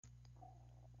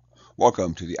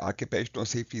Welcome to the Occupational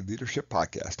Safety Leadership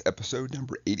Podcast, episode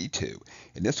number 82.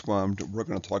 In this one, we're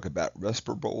going to talk about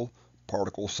respirable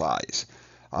particle size.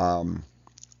 Um,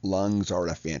 Lungs are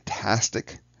a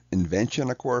fantastic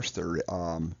invention, of course. They're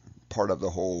part of the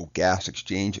whole gas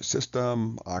exchange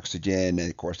system, oxygen, and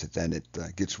of course, then it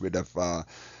gets rid of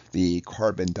the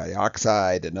carbon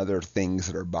dioxide and other things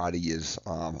that our body is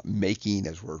making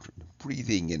as we're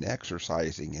breathing and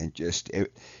exercising and just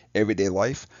everyday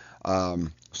life.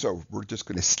 So we're just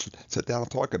going to sit down and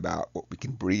talk about what we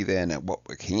can breathe in and what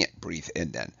we can't breathe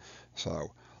in then.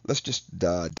 So let's just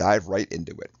dive right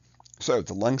into it. So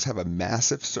the lungs have a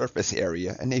massive surface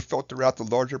area and they filter out the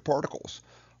larger particles,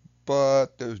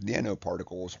 but those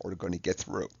nanoparticles are going to get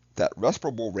through. That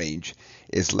respirable range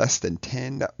is less than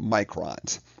 10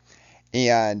 microns.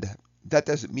 And that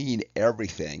doesn't mean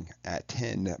everything at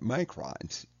 10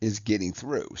 microns is getting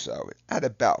through. So at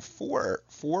about 4%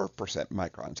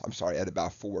 microns, I'm sorry, at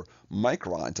about 4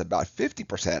 microns, about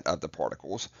 50% of the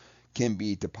particles can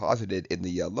be deposited in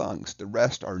the lungs. The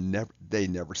rest are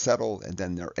never settle and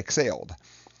then they're exhaled.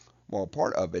 Well,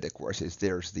 part of it, of course, is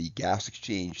there's the gas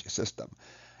exchange system.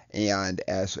 And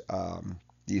as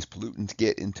these pollutants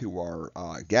get into our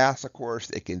gas, of course,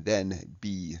 they can then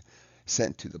be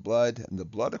sent to the blood, and the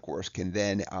blood, of course, can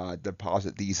then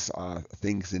deposit these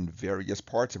things in various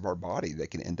parts of our body. They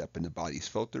can end up in the body's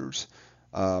filters,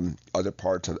 other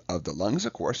parts of the lungs,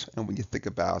 of course. And when you think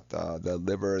about the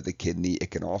liver, the kidney,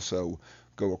 it can also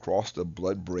go across the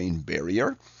blood-brain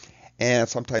barrier. And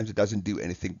sometimes it doesn't do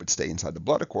anything but stay inside the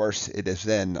blood, of course. It is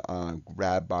then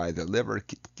grabbed by the liver,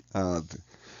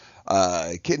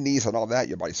 kidneys, and all that,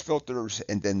 your body's filters,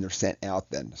 and then they're sent out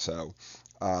then. So,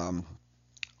 um,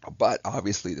 but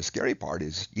obviously, the scary part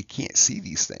is you can't see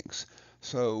these things.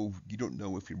 So you don't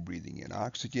know if you're breathing in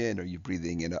oxygen or you're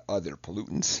breathing in other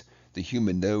pollutants. The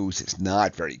human nose is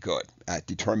not very good at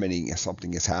determining if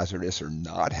something is hazardous or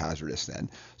not hazardous then.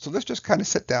 So let's just kind of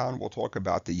sit down. We'll talk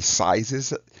about the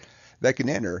sizes that can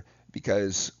enter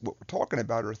because what we're talking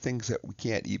about are things that we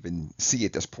can't even see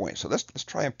at this point. So let's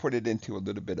try and put it into a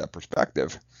little bit of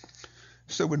perspective.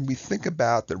 So when we think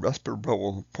about the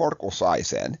respirable particle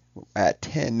size then at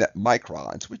 10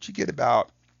 microns, which you get about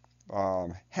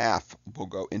half will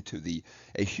go into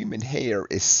a human hair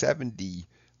is 70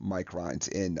 microns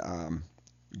in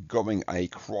going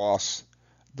across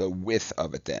the width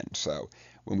of it then. So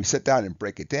when we sit down and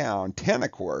break it down, 10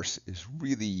 of course is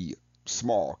really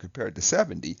small compared to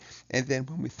 70. And then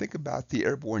when we think about the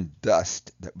airborne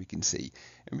dust that we can see,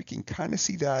 and we can kind of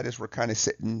see that as we're kind of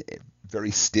sitting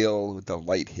very still, the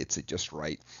light hits it just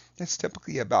right. That's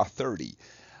typically about 30.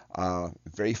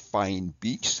 Very fine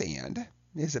beach sand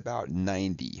is about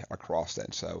 90 across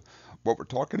then. So what we're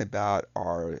talking about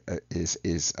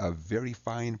is a very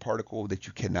fine particle that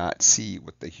you cannot see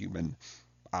with the human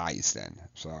eyes then.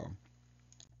 So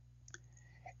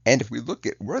and if we look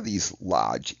at where these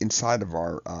lodge inside of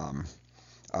our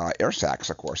air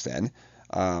sacs, of course, then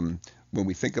when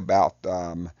we think about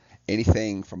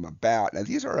anything from about, now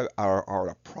these are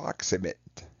approximate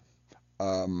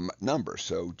numbers,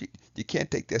 so you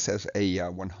can't take this as a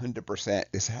 100%.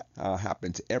 This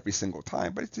happens every single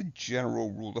time, but it's a general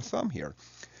rule of thumb here.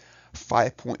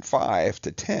 5.5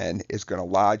 to 10 is going to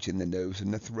lodge in the nose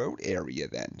and the throat area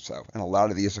then. So, and a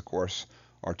lot of these, of course,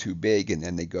 are too big and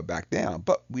then they go back down,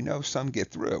 but we know some get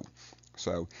through.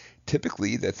 So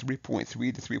typically the 3.3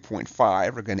 to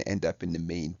 3.5 are going to end up in the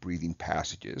main breathing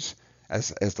passages.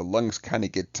 As the lungs kind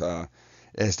of get,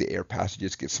 as the air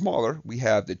passages get smaller, we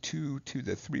have the 2 to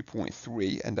the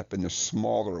 3.3 end up in the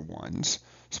smaller ones,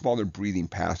 smaller breathing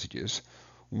passages.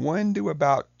 1 to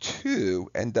about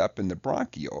 2 end up in the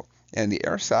bronchial, and the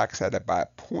air sacs at about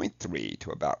zero point 0.3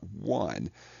 to about 1.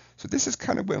 So this is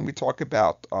kind of when we talk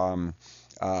about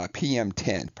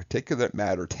PM10, particulate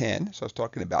matter 10. So I was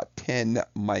talking about 10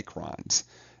 microns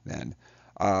then.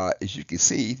 As you can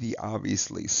see, the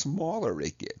obviously smaller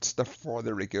it gets, the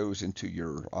farther it goes into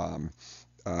your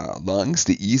lungs,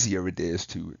 the easier it is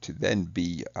to then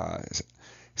be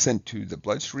sent to the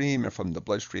bloodstream, and from the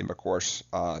bloodstream, of course,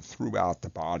 throughout the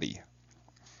body.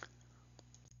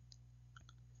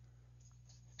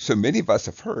 So many of us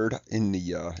have heard in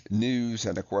the news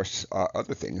and, of course,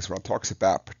 other things when it talks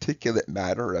about particulate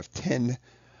matter of 10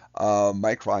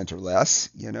 microns or less,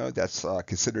 that's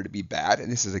considered to be bad.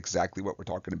 And this is exactly what we're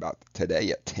talking about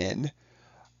today at 10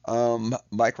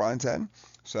 microns then.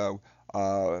 So,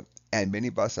 and many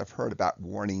of us have heard about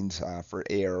warnings for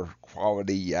air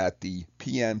quality at the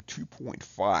PM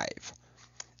 2.5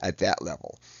 at that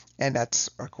level. And that's,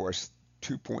 of course,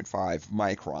 2.5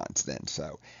 microns then.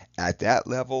 So at that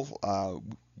level,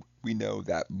 we know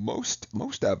that most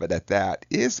of it at that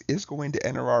is going to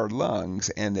enter our lungs,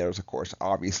 and there's of course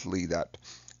obviously that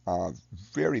uh,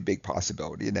 very big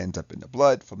possibility it ends up in the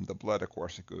blood. From the blood, of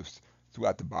course, it goes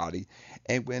throughout the body.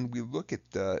 And when we look at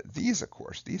these, of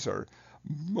course, these are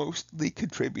mostly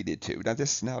contributed to. Now,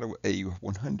 this is not a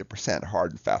 100%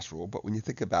 hard and fast rule, but when you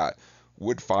think about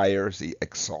wood fires, the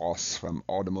exhausts from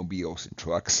automobiles and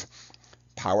trucks,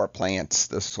 power plants,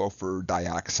 the sulfur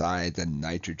dioxide, the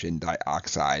nitrogen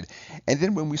dioxide. And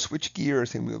then when we switch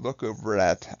gears and we look over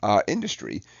at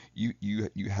industry,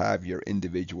 you have your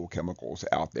individual chemicals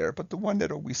out there, but the one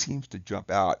that always seems to jump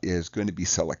out is going to be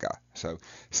silica. So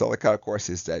silica, of course,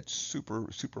 is that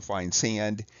super fine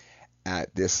sand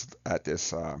at this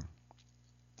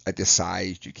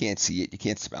size. You can't see it, you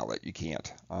can't smell it, you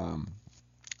can't.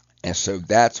 And so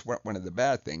that's one of the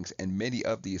bad things. And many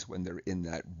of these, when they're in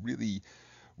that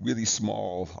really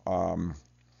small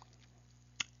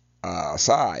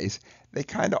size, they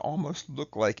kind of almost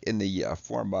look like in the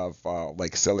form of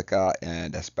like silica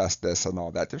and asbestos and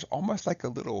all that. There's almost like a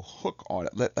little hook on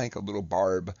it, like a little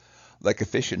barb, like a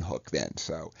fishing hook then.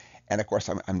 So, and of course,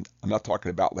 I'm not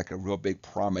talking about like a real big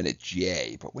prominent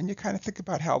J, but when you kind of think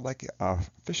about how like a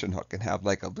fishing hook can have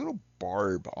like a little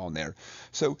barb on there,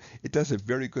 so it does a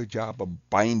very good job of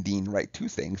binding right to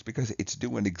things because it's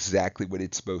doing exactly what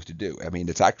it's supposed to do. I mean,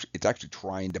 it's actually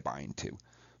trying to bind to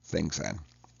things then.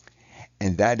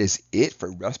 And that is it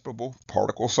for respirable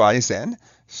particle size then.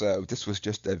 So this was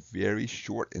just a very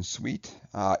short and sweet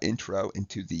intro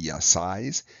into the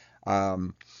size.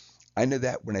 Um, I know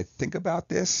that when I think about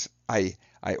this, I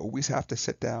always have to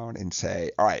sit down and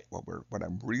say, all right, what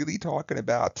I'm really talking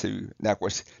about to now, of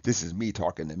course, this is me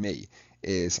talking to me,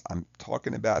 is I'm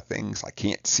talking about things I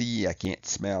can't see, I can't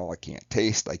smell, I can't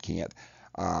taste, I can't.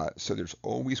 So there's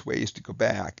always ways to go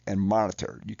back and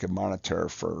monitor. You can monitor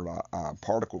for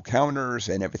particle counters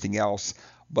and everything else,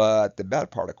 but the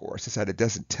bad part, of course, is that it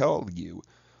doesn't tell you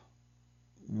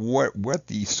what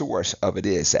the source of it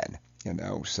is then.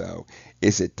 So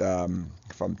is it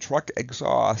from truck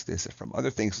exhaust? Is it from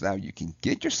other things? Now you can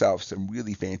get yourself some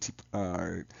really fancy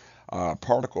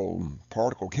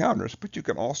particle counters, but you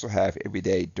can also have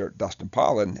everyday dirt, dust, and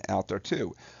pollen out there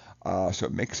too. So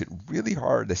it makes it really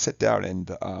hard to sit down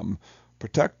and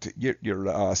protect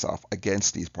yourself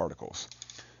against these particles.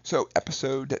 So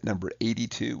episode number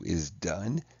 82 is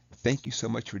done. Thank you so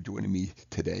much for joining me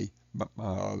today.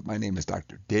 My name is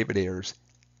Dr. David Ayers.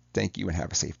 Thank you and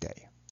have a safe day.